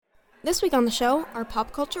This week on the show are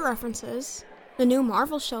pop culture references, the new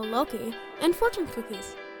Marvel show Loki, and fortune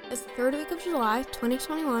cookies. It's the third week of July,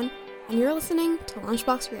 2021, and you're listening to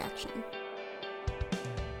Lunchbox Reaction.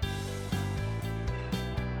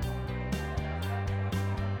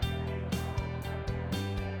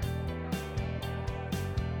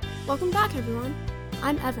 Welcome back, everyone.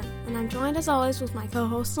 I'm Evan, and I'm joined as always with my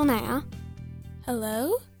co-host Linnea.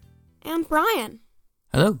 Hello? And Brian.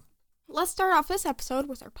 Hello. Let's start off this episode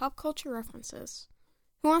with our pop culture references.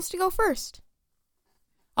 Who wants to go first?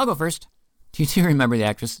 I'll go first. Do you two remember the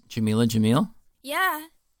actress Jamila Jamil? Yeah.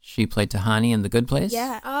 She played Tahani in The Good Place?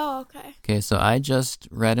 Yeah. Oh, okay. Okay, so I just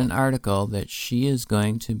read an article that she is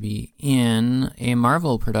going to be in a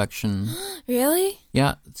Marvel production. Really?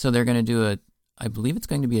 Yeah, so they're going to do I believe it's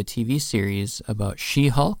going to be a TV series about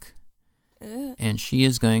She-Hulk. And she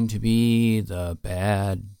is going to be the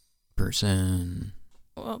bad person.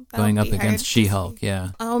 Well, going up against She-Hulk,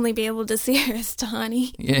 yeah. I'll only be able to see her as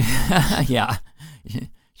Tahani. Yeah, yeah.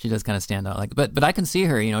 She does kind of stand out. But I can see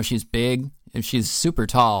her, she's big, and she's super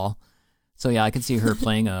tall. So yeah, I can see her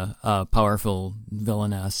playing a powerful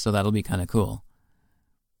villainess, so that'll be kind of cool.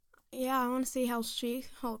 Yeah, I want to see how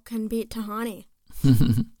She-Hulk can beat Tahani.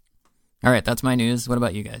 All right, that's my news. What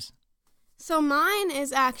about you guys? So mine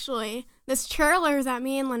is actually this trailer that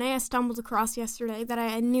me and Linnea stumbled across yesterday that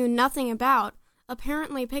I knew nothing about.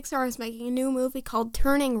 Apparently, Pixar is making a new movie called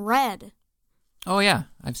Turning Red. Oh, yeah.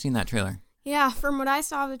 I've seen that trailer. Yeah, from what I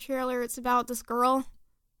saw of the trailer, it's about this girl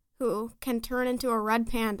who can turn into a red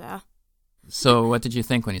panda. So what did you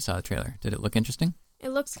think when you saw the trailer? Did it look interesting? It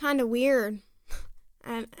looks kind of weird.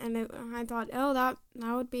 I thought, oh, that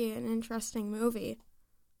would be an interesting movie.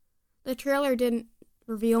 The trailer didn't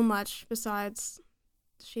reveal much besides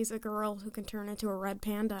she's a girl who can turn into a red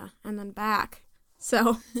panda and then back.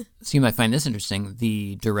 So you might find this interesting.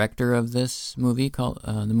 The director of this movie, called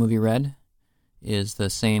the movie Red, is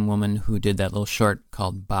the same woman who did that little short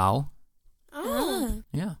called Bow. Oh.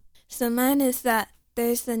 Yeah. So mine is that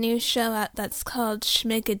there's a new show out that's called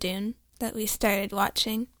Schmigadoon that we started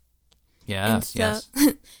watching. Yes, yes.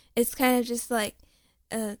 It's kind of just like,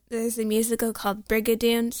 there's a musical called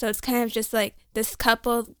Brigadoon, so it's kind of just like this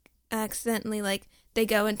couple accidentally, they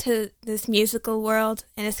go into this musical world,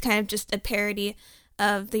 and it's kind of just a parody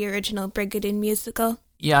of the original Brigadoon musical.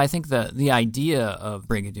 Yeah, I think the idea of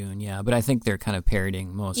Brigadoon, yeah, but I think they're kind of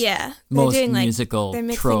parodying most doing, musical they're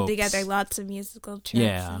mixing tropes. together lots of musical tropes.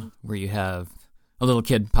 Yeah, where you have a little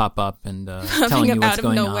kid pop up and telling you what's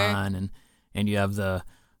going on, and you have the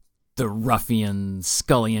ruffian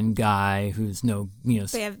scullion guy who's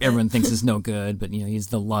everyone thinks is no good, but he's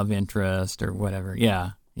the love interest or whatever.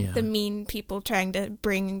 Yeah. Yeah. The mean people trying to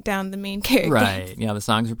bring down the main character. Right. Yeah, the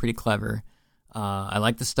songs are pretty clever. I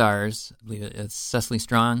like the stars. I believe it's Cecily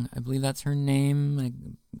Strong. I believe that's her name. I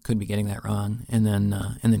could be getting that wrong. And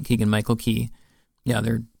then Keegan-Michael Key. Yeah,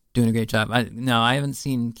 they're doing a great job. I haven't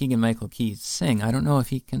seen Keegan-Michael Key sing. I don't know if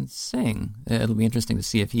he can sing. It'll be interesting to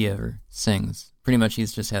see if he ever sings. Pretty much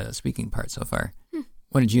he's just had a speaking part so far.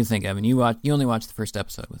 What did you think, Evan? You only watched the first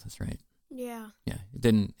episode with us, right? Yeah. Yeah. It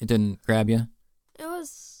didn't grab you? It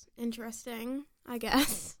was interesting, I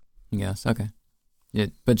guess. Yes, okay.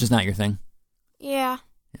 But just not your thing? Yeah.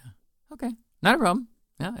 Yeah. Okay. Not a problem.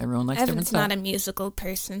 Yeah, everyone likes different stuff. Evan's not a musical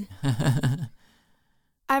person.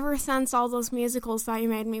 Ever since all those musicals that you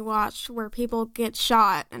made me watch where people get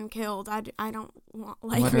shot and killed, I don't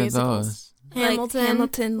like what musicals. What are those?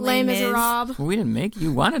 Hamilton, Les Miserables. Well, we didn't make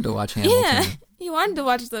you. wanted to watch Hamilton. Yeah, you wanted to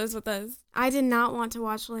watch those with us. I did not want to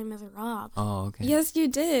watch Les Miserables. Oh, okay. Yes, you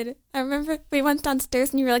did. I remember we went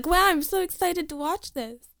downstairs and you were like, wow, I'm so excited to watch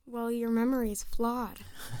this. Well, your memory's flawed.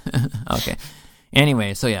 Okay.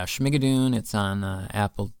 Anyway, so yeah, Schmigadoon, it's on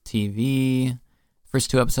Apple TV.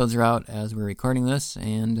 First 2 episodes are out as we're recording this,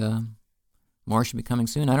 and more should be coming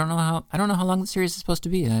soon. I don't know how long the series is supposed to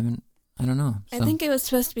be. I don't know. So. I think it was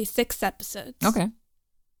supposed to be 6 episodes. Okay.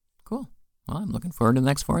 Cool. Well, I'm looking forward to the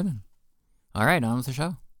next 4 then. All right, on with the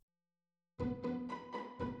show.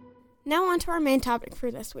 Now on to our main topic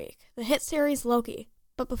for this week, the hit series Loki.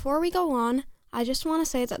 But before we go on, I just want to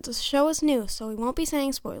say that this show is new, so we won't be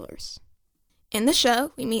saying spoilers. In the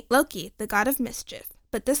show, we meet Loki, the god of mischief,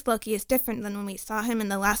 but this Loki is different than when we saw him in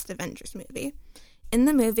the last Avengers movie. In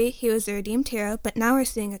the movie, he was a redeemed hero, but now we're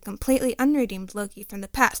seeing a completely unredeemed Loki from the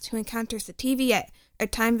past who encounters the TVA, or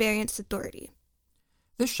Time Variance Authority.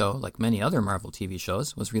 This show, like many other Marvel TV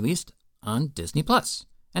shows, was released on Disney+,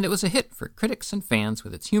 and it was a hit for critics and fans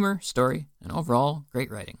with its humor, story, and overall great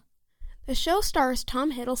writing. The show stars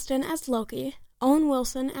Tom Hiddleston as Loki, Owen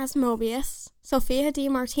Wilson as Mobius, Sophia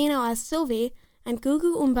DiMartino as Sylvie, and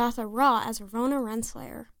Gugu Mbatha-Raw as Ravonna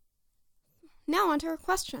Renslayer. now on to our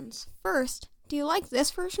questions. First, do you like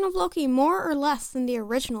this version of Loki more or less than the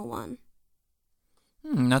original one?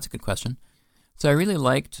 That's a good question. So I really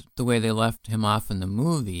liked the way they left him off in the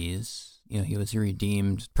movies. He was a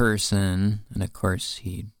redeemed person, and of course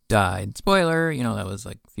he died. Spoiler, that was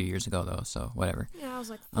like a few years ago though, so whatever. Yeah, that was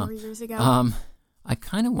like 4 years ago. I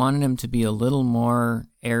kind of wanted him to be a little more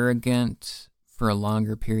arrogant for a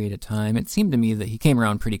longer period of time. It seemed to me that he came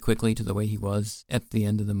around pretty quickly to the way he was at the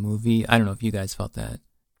end of the movie. I don't know if you guys felt that.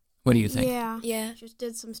 What do you think? Yeah. Just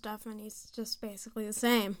did some stuff and he's just basically the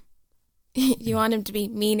same. You want him to be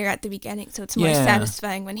meaner at the beginning, so it's more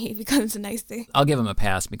satisfying when he becomes nicer. I'll give him a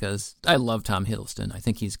pass because I love Tom Hiddleston. I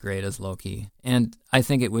think he's great as Loki. And I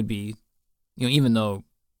think it would be, even though,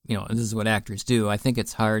 this is what actors do, I think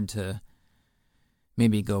it's hard to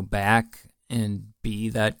maybe go back and be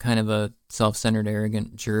that kind of a self-centered,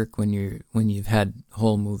 arrogant jerk when you've had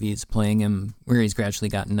whole movies playing him where he's gradually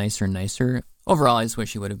gotten nicer and nicer. Overall, I just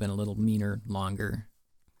wish he would have been a little meaner longer.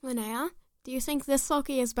 Linnea? Do you think this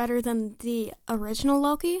Loki is better than the original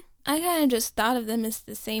Loki? I kind of just thought of them as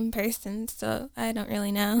the same person, so I don't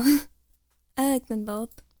really know. I like them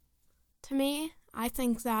both. To me, I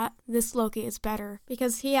think that this Loki is better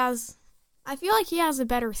because I feel like he has a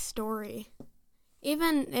better story.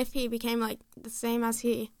 Even if he became like the same as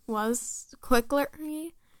he was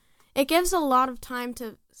quickly, it gives a lot of time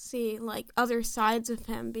to see like other sides of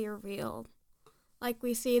him be revealed. Like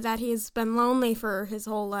we see that he's been lonely for his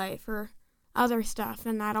whole life or other stuff,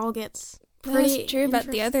 and that all gets pretty That's true about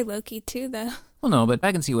the other Loki too, though. Well, no, but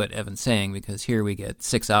I can see what Evan's saying because here we get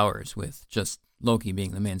 6 hours with just Loki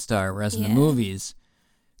being the main star, whereas in the movies,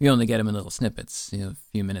 you only get him in little snippets, a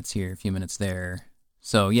few minutes here, a few minutes there.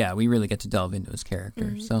 So, yeah, we really get to delve into his character.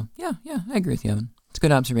 Mm-hmm. So, yeah, I agree with you, Evan. It's a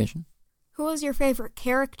good observation. Who was your favorite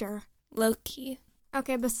character? Loki.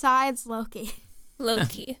 Okay, besides Loki.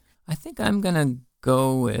 Loki. I think I'm going to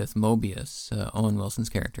go with Mobius, Owen Wilson's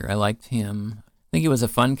character. I liked him. I think he was a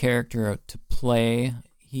fun character to play.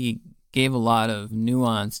 He gave a lot of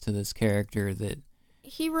nuance to this character that...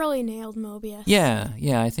 He really nailed Mobius. Yeah,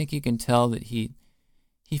 I think you can tell that he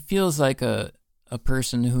feels like a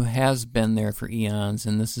person who has been there for eons,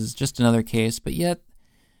 and this is just another case, but yet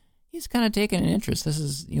he's kind of taken an interest. This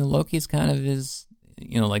is, Loki's kind of his,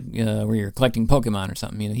 like where you're collecting Pokemon or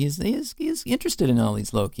something. He's interested in all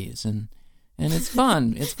these Lokis, and it's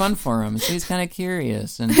fun. It's fun for him. So he's kind of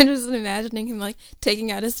curious. And I'm just imagining him like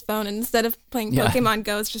taking out his phone, and instead of playing Pokemon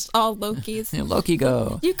Go, it's just all Lokis. Loki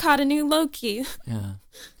Go. You caught a new Loki. Yeah.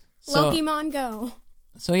 So, Lokimon Go.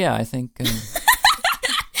 So yeah, I think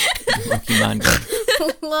Lokimon Go.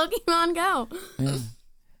 Lokimon Go. Yeah.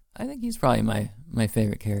 I think he's probably my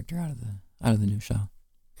favorite character out of the new show.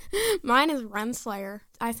 Mine is Renslayer.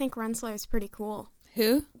 I think Renslayer is pretty cool.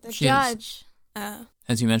 Who? The judge.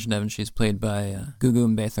 As you mentioned, Evan, she's played by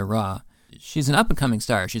Gugu Mbatha-Raw. She's an up-and-coming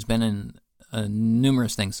star. She's been in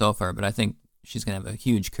numerous things so far, but I think she's going to have a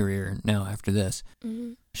huge career now after this.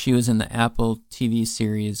 Mm-hmm. She was in the Apple TV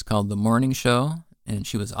series called The Morning Show, and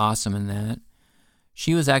she was awesome in that.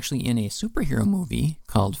 She was actually in a superhero movie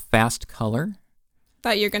called Fast Color.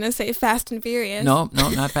 Thought you were going to say Fast and Furious. No,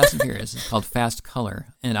 not Fast and Furious. It's called Fast Color,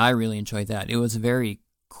 and I really enjoyed that. It was a very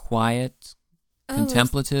quiet,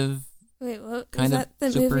 contemplative what kind was of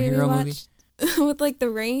that the superhero movie with like the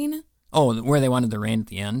rain? Oh, where they wanted the rain at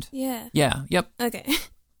the end? Yeah. Yeah, yep. Okay.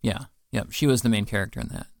 Yeah, yep. She was the main character in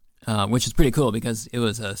that, which is pretty cool because it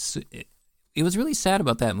was really sad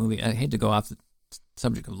about that movie. I hate to go off the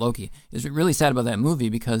subject of Loki. It was really sad about that movie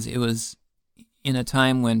because it was in a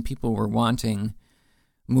time when people were wanting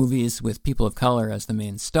movies with people of color as the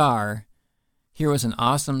main star. Here was an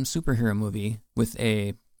awesome superhero movie with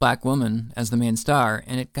a black woman as the main star,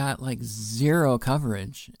 and it got like zero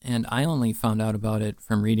coverage. And I only found out about it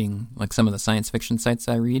from reading like some of the science fiction sites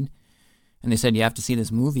I read, and they said you have to see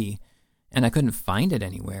this movie, and I couldn't find it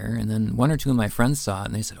anywhere. And then one or two of my friends saw it,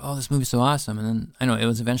 and they said, "Oh, this movie's so awesome!" And then I know it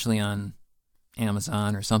was eventually on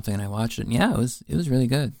Amazon or something, and I watched it. And yeah, it was really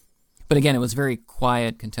good. But again, it was very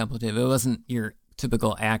quiet, contemplative. It wasn't your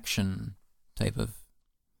typical action type of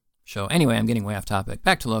show. Anyway, I'm getting way off topic.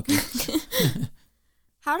 Back to Loki.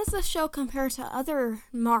 How does this show compare to other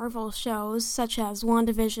Marvel shows, such as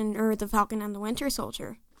WandaVision or The Falcon and the Winter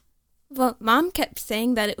Soldier? Well, Mom kept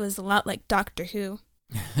saying that it was a lot like Doctor Who.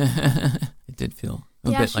 It did feel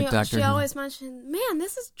a bit like Doctor Who. She always mentioned, man,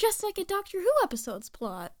 this is just like a Doctor Who episode's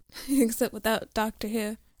plot. Except without Doctor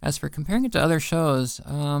Who. As for comparing it to other shows,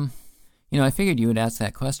 I figured you would ask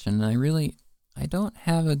that question, and I don't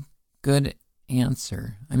have a good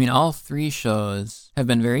answer. I mean, all three shows have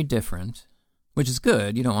been very different, which is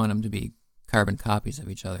good. You don't want them to be carbon copies of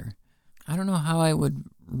each other. I don't know how I would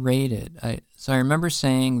rate it. So I remember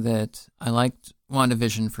saying that I liked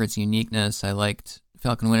WandaVision for its uniqueness. I liked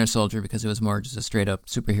Falcon Winter Soldier because it was more just a straight up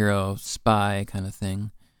superhero spy kind of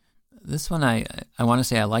thing. This one, I want to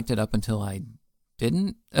say I liked it up until I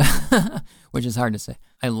didn't, which is hard to say.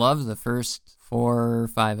 I loved the first 4 or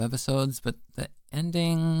 5 episodes, but the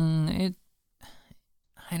ending,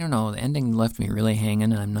 I don't know, the ending left me really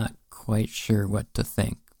hanging, and I'm not quite sure what to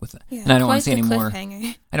think with it. Yeah, and I don't want to say any more.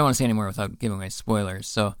 cliffhanger. I don't want to say any more without giving away spoilers.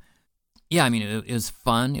 So, yeah, I mean, it was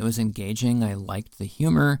fun. It was engaging. I liked the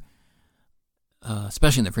humor,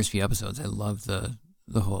 especially in the first few episodes. I loved the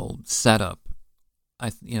whole setup.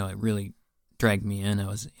 It really dragged me in. I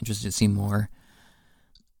was interested to see more.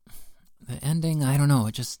 The ending, I don't know.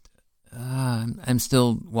 It just, I'm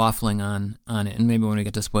still waffling on it. And maybe when we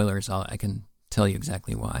get to spoilers, I can tell you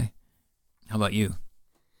exactly why. How about you?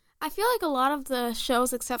 I feel like a lot of the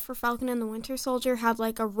shows, except for Falcon and the Winter Soldier, had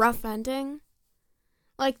like a rough ending.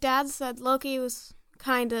 Like Dad said, Loki was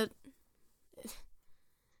kind of...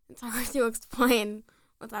 It's hard to explain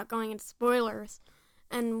without going into spoilers.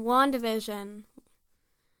 And WandaVision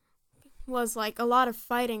was like a lot of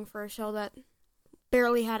fighting for a show that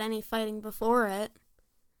barely had any fighting before it.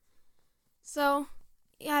 So,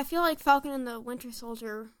 yeah, I feel like Falcon and the Winter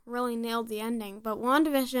Soldier really nailed the ending, but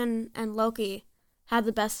WandaVision and Loki had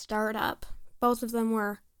the best startup. Both of them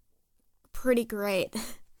were pretty great.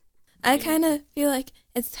 I kind of feel like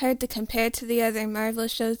it's hard to compare to the other Marvel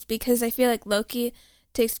shows because I feel like Loki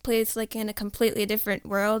takes place like in a completely different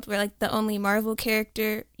world where like the only Marvel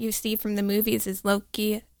character you see from the movies is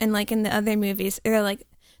Loki, and like in the other movies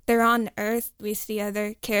they're on Earth. We see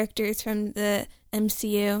other characters from the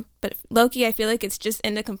MCU, but Loki, I feel like it's just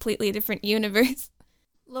in a completely different universe.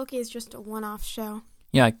 Loki is just a one-off show.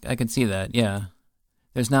 Yeah, I could see that, yeah.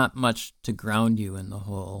 There's not much to ground you in the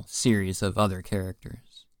whole series of other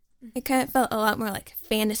characters. It kind of felt a lot more like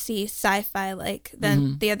fantasy, sci-fi like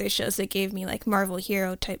than the other shows that gave me like Marvel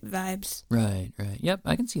hero type vibes. Right. Yep,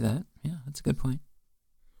 I can see that. Yeah, that's a good point.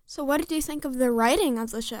 So what did you think of the writing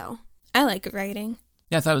of the show? I like writing.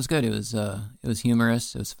 Yeah, I thought it was good. It was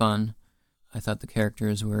humorous. It was fun. I thought the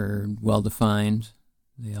characters were well defined.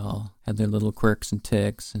 They all had their little quirks and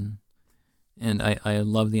ticks, and I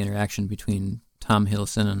love the interaction between Tom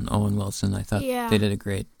Hiddleston and Owen Wilson. I thought they did a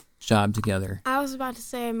great job together. I was about to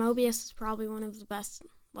say Mobius is probably one of the best,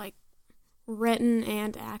 like, written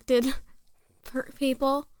and acted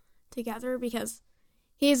people together because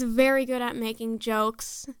he's very good at making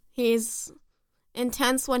jokes. He's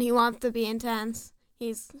intense when he wants to be intense.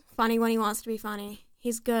 He's funny when he wants to be funny.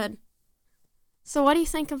 He's good. So what do you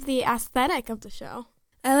think of the aesthetic of the show?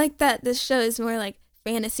 I like that this show is more like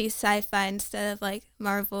fantasy sci-fi instead of like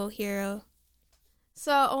Marvel hero.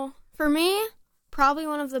 So for me, probably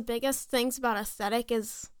one of the biggest things about aesthetic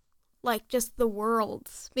is like just the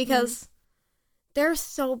worlds because they're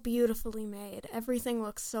so beautifully made. Everything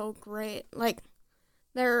looks so great. Like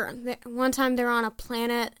one time they're on a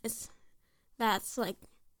planet. That's like,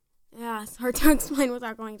 yeah, it's hard to explain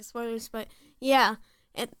without going to spoilers, but yeah,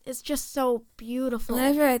 it's just so beautiful.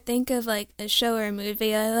 Whenever I think of like a show or a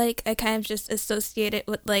movie I kind of just associate it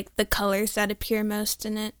with like the colors that appear most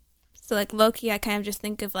in it. So like Loki, I kind of just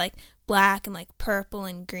think of like black and like purple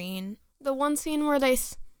and green. The one scene where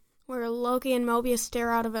Loki and Mobius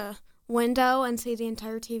stare out of a window and see the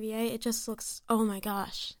entire TVA, it just looks, oh my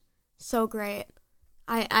gosh, so great.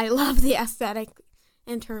 I love the aesthetic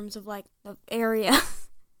in terms of like the area.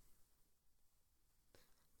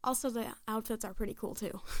 Also, the outfits are pretty cool,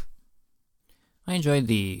 too. I enjoyed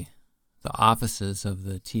the offices of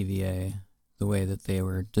the TVA, the way that they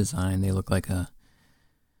were designed. They look like a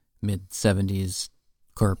mid-70s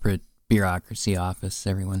corporate bureaucracy office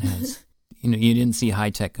everyone has. You didn't see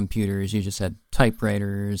high-tech computers. You just had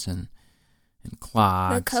typewriters and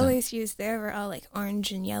clocks. The colors used there were all like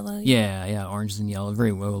orange and yellow. Yeah, orange and yellow.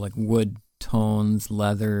 Very well, like wood tones,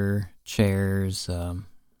 leather, chairs,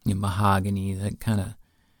 mahogany, that kind of...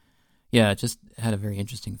 Yeah, it just had a very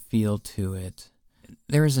interesting feel to it.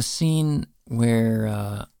 There was a scene where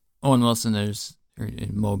Owen Wilson or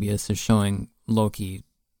Mobius is showing Loki.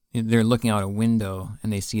 They're looking out a window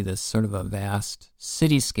and they see this sort of a vast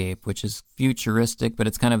cityscape, which is futuristic, but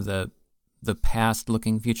it's kind of the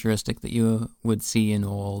past-looking futuristic that you would see in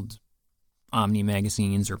old Omni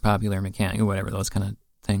magazines or Popular Mechanic or whatever, those kind of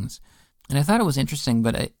things. And I thought it was interesting,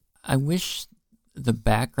 but I wish the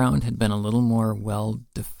background had been a little more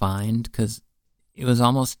well-defined because it was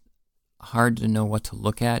almost hard to know what to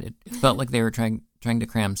look at. It felt like they were trying to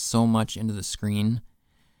cram so much into the screen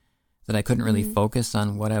that I couldn't really focus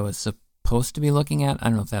on what I was supposed to be looking at. I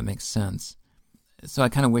don't know if that makes sense. So I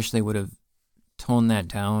kind of wish they would have toned that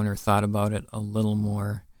down or thought about it a little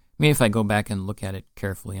more. Maybe if I go back and look at it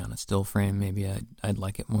carefully on a still frame, maybe I'd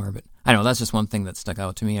like it more. But I don't know, that's just one thing that stuck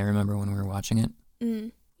out to me. I remember when we were watching it.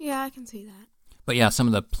 Mm. Yeah, I can see that. But yeah, some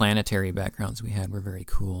of the planetary backgrounds we had were very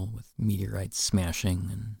cool with meteorites smashing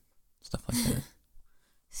and stuff like that.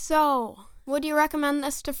 So, would you recommend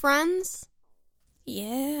this to friends?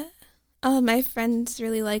 Yeah. Oh, my friends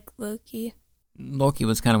really like Loki. Loki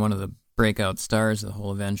was kind of one of the breakout stars of the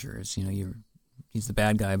whole Avengers. He's the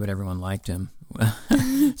bad guy, but everyone liked him.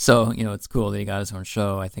 So, it's cool that he got his own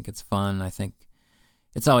show. I think it's fun. I think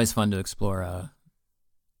it's always fun to explore a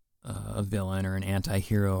villain or an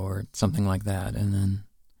anti-hero or something like that, and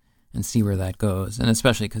see where that goes. And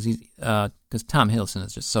especially because Tom Hiddleston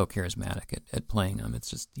is just so charismatic at playing him. It's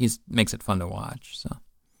just he makes it fun to watch. So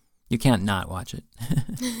you can't not watch it.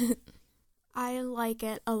 I like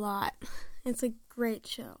it a lot. It's a great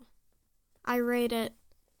show. I rate it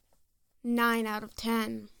 9 out of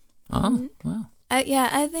 10. Oh, wow. Yeah,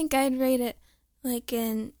 I think I'd rate it like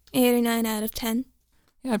an 8 or 9 out of 10.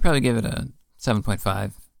 Yeah, I'd probably give it a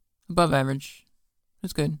 7.5. Above average.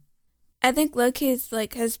 It's good. I think Loki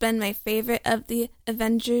has been my favorite of the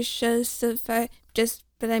Avengers shows so far.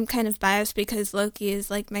 But I'm kind of biased because Loki is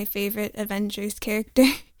like my favorite Avengers character.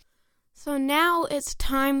 So now it's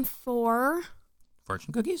time for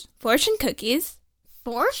Fortune cookies? Fortune cookies.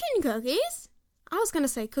 Fortune cookies? I was going to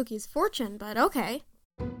say cookies fortune, but okay.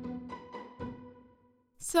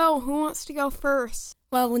 So, who wants to go first?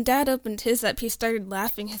 Well, when Dad opened his up, he started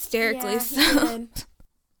laughing hysterically. Yeah, he did.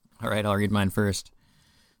 All right, I'll read mine first.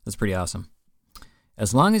 That's pretty awesome.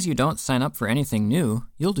 As long as you don't sign up for anything new,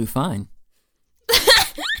 you'll do fine.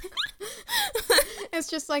 It's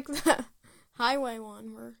just like the highway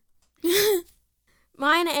one where...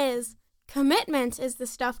 Mine is, commitment is the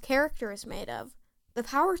stuff character is made of. The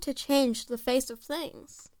power to change the face of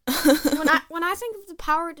things. When I think of the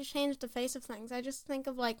power to change the face of things, I just think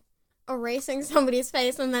of like erasing somebody's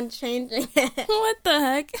face and then changing it. What the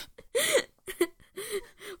heck?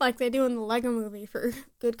 Like they do in the Lego movie for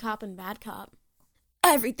Good Cop and Bad Cop.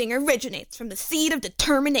 Everything originates from the seed of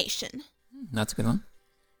determination. That's a good one.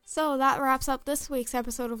 So that wraps up this week's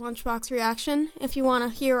episode of Lunchbox Reaction. If you want to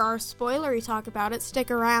hear our spoilery talk about it,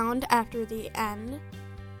 stick around after the end.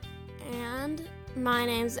 And my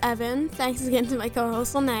name's Evan. Thanks again to my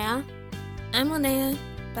co-host Linnea. I'm Linnea.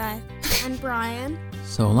 Bye. And Brian.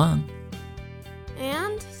 So long.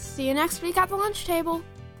 And see you next week at the lunch table.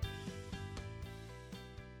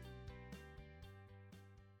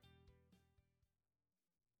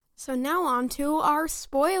 So now on to our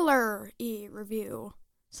spoiler-y review.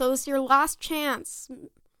 So this is your last chance.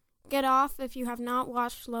 Get off if you have not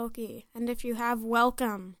watched Loki. And if you have,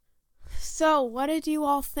 welcome. So, what did you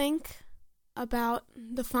all think about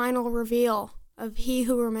the final reveal of He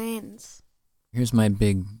Who Remains? Here's my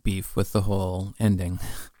big beef with the whole ending.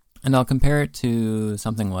 And I'll compare it to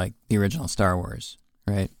something like the original Star Wars,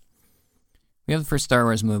 right? We have the first Star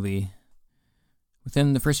Wars movie.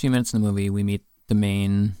 Within the first few minutes of the movie, we meet the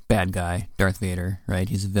main bad guy, Darth Vader, right?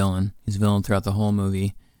 He's a villain. He's a villain throughout the whole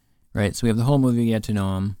movie, right? So we have the whole movie, we get to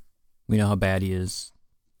know him. We know how bad he is.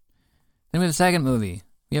 Then we have the second movie.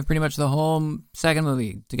 We have pretty much the whole second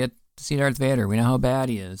movie to get to see Darth Vader. We know how bad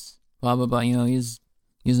he is. Blah, blah, blah. He's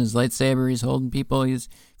using his lightsaber. He's holding people. He's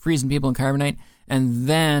freezing people in carbonite. And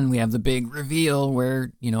then we have the big reveal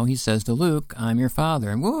where, he says to Luke, I'm your father.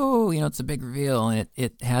 And whoa, it's a big reveal. And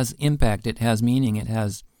it has impact. It has meaning. It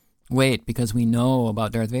has weight because we know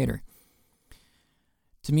about Darth Vader.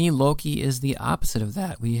 To me, Loki is the opposite of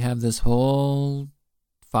that. We have this whole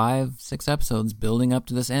 5-6 episodes building up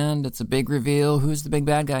to this end. It's a big reveal. Who's the big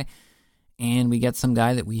bad guy? And we get some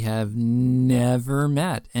guy that we have never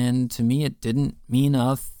met. And to me, it didn't mean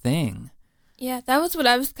a thing. Yeah, that was what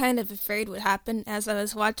I was kind of afraid would happen as I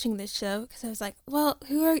was watching this show. Because I was like, well,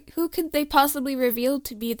 who could they possibly reveal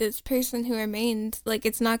to be this person who remains? Like,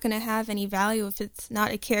 it's not going to have any value if it's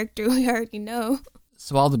not a character we already know.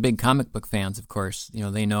 So all the big comic book fans, of course,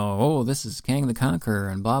 they know, oh, this is Kang the Conqueror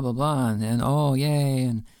and blah, blah, blah, and oh,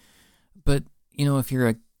 yay. But, if you're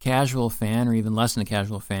a casual fan or even less than a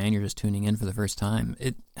casual fan, you're just tuning in for the first time,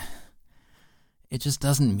 it just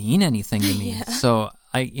doesn't mean anything to me. Yeah. So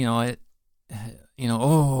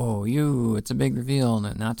it's a big reveal,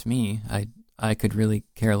 and not to me. I could really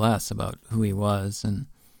care less about who he was, and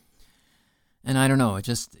I don't know, it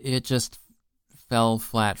just fell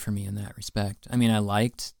flat for me in that respect. I mean, I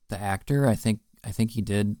liked the actor. I think he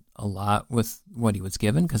did a lot with what he was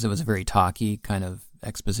given because it was a very talky kind of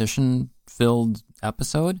exposition-filled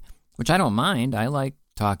episode, which I don't mind. I like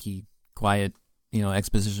talky, quiet,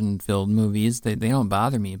 exposition-filled movies. They don't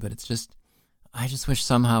bother me, but it's just, I just wish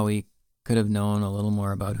somehow we could could have known a little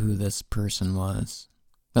more about who this person was.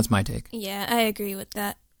 That's my take. Yeah, I agree with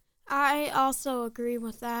that. I also agree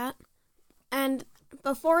with that. And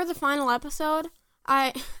before the final episode,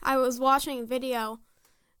 I was watching a video,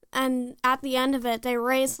 and at the end of it, they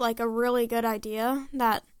raised like a really good idea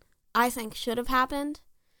that I think should have happened.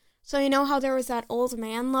 So you know how there was that old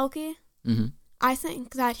man Loki? Mm-hmm. I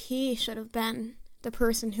think that he should have been the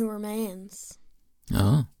person who remains.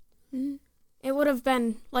 Oh. Mm-hmm. It would have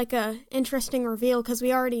been like a interesting reveal because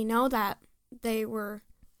we already know that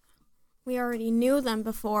we already knew them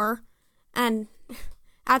before, and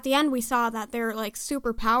at the end we saw that they're like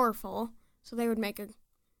super powerful, so they would make a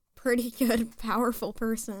pretty good powerful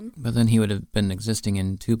person. But then he would have been existing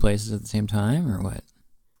in two places at the same time, or what?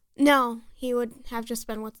 No, he would have just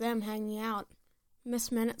been with them hanging out.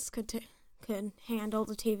 Miss Minutes could handle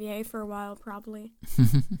the TVA for a while, probably.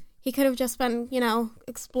 He could have just been,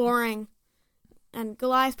 exploring, and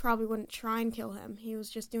Goliath probably wouldn't try and kill him. He was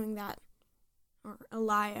just doing that, or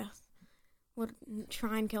Elias wouldn't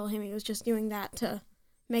try and kill him. He was just doing that to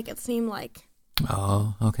make it seem like...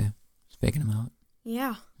 Oh, okay. Faking him out.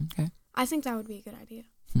 Yeah. Okay. I think that would be a good idea.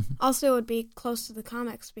 Also, it would be close to the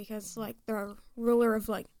comics because, like, the ruler of,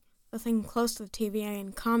 like, the thing close to the TVA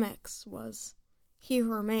in comics was He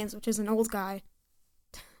Who Remains, which is an old guy.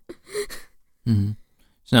 Mm-hmm.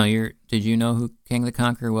 So now, did you know who King the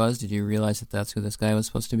Conqueror was? Did you realize that that's who this guy was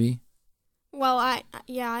supposed to be? Well,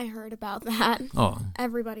 I heard about that. Oh.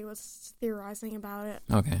 Everybody was theorizing about it.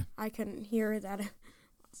 Okay. I couldn't hear that it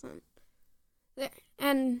wasn't.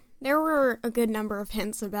 And there were a good number of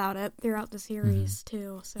hints about it throughout the series,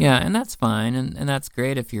 too. So. Yeah, and that's fine, and that's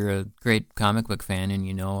great if you're a great comic book fan and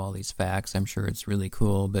you know all these facts. I'm sure it's really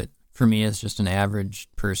cool, but for me as just an average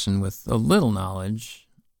person with a little knowledge,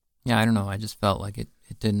 yeah, I don't know, I just felt like it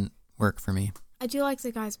didn't work for me. I do like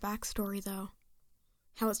the guy's backstory, though.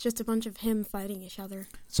 How it's just a bunch of him fighting each other.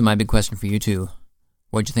 So my big question for you two,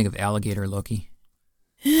 what'd you think of Alligator Loki?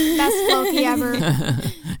 Best Loki ever.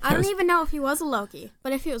 I don't even know if he was a Loki,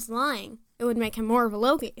 but if he was lying, it would make him more of a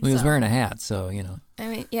Loki. Well, he was wearing a hat, so, I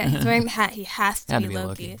mean, yeah, he's wearing the hat. He has to Had be to be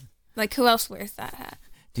Loki. Loki. Like, who else wears that hat?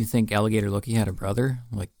 Do you think Alligator Loki had a brother,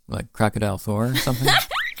 like Crocodile Thor or something?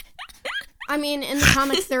 I mean, in the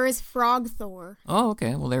comics, there is Frog Thor. Oh,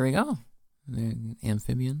 okay. Well, there we go. The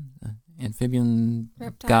amphibian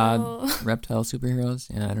Reptile. god, reptile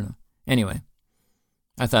superheroes. Yeah, I don't know. Anyway,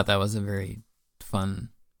 I thought that was a very fun,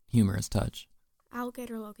 humorous touch.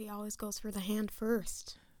 Alligator Loki always goes for the hand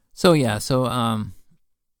first. So the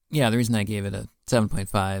reason I gave it a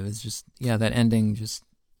 7.5 is just, that ending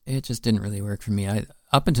it just didn't really work for me.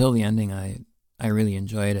 Up until the ending, I really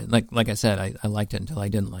enjoyed it. Like I said, I liked it until I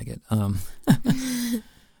didn't like it.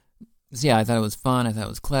 So I thought it was fun. I thought it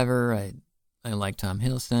was clever. I liked Tom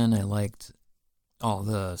Hiddleston. I liked all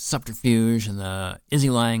the subterfuge and the is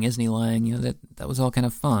he lying, isn't he lying? That was all kind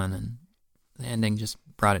of fun, and the ending just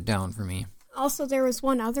brought it down for me. Also, there was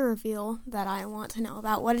one other reveal that I want to know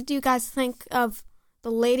about. What did you guys think of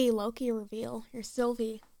the Lady Loki reveal? Or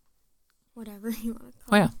Sylvie, whatever you want to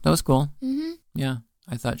call her. Oh yeah, that was cool. Mm-hmm. Yeah,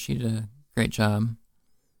 I thought she did a great job.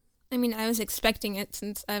 I mean, I was expecting it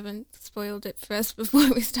since I haven't spoiled it for us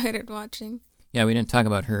before we started watching. Yeah, we didn't talk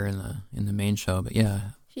about her in the main show, but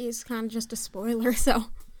yeah. She's kind of just a spoiler, so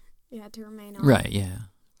you had to remain on. Right, yeah.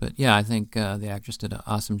 But yeah, I think the actress did an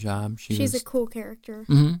awesome job. She's a cool character.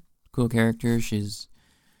 Mm-hmm. Cool character.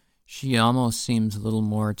 She almost seems a little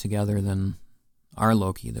more together than our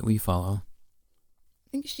Loki that we follow. I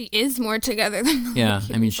think she is more together than the Yeah,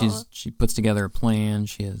 Loki I mean, we follow. she puts together a plan.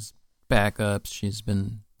 She has backups. She's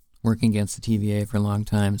been working against the TVA for a long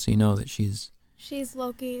time, so you know that she's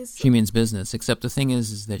Loki's. She means business. Except the thing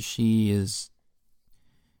is that she's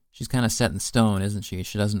kind of set in stone, isn't she?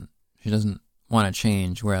 She doesn't want to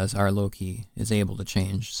change, whereas our Loki is able to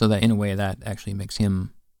change. So that in a way that actually makes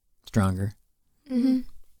him stronger. Mm-hmm.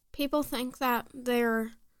 People think that the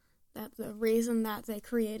reason that they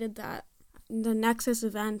created the Nexus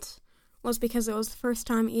event was because it was the first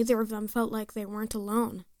time either of them felt like they weren't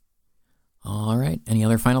alone. All right. Any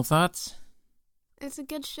other final thoughts? It's a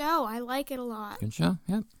good show. I like it a lot. Good show,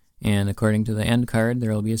 yep. And according to the end card,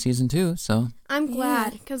 there will be a season 2, so... I'm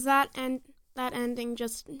glad, because that ending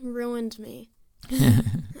just ruined me.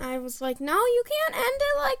 I was like, no, you can't end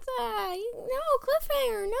it like that. No,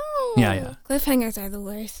 cliffhanger, no. Yeah. Cliffhangers are the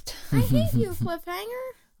worst. I hate you,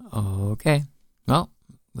 cliffhanger. Okay. Well,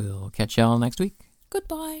 we'll catch y'all next week.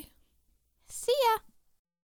 Goodbye. See ya.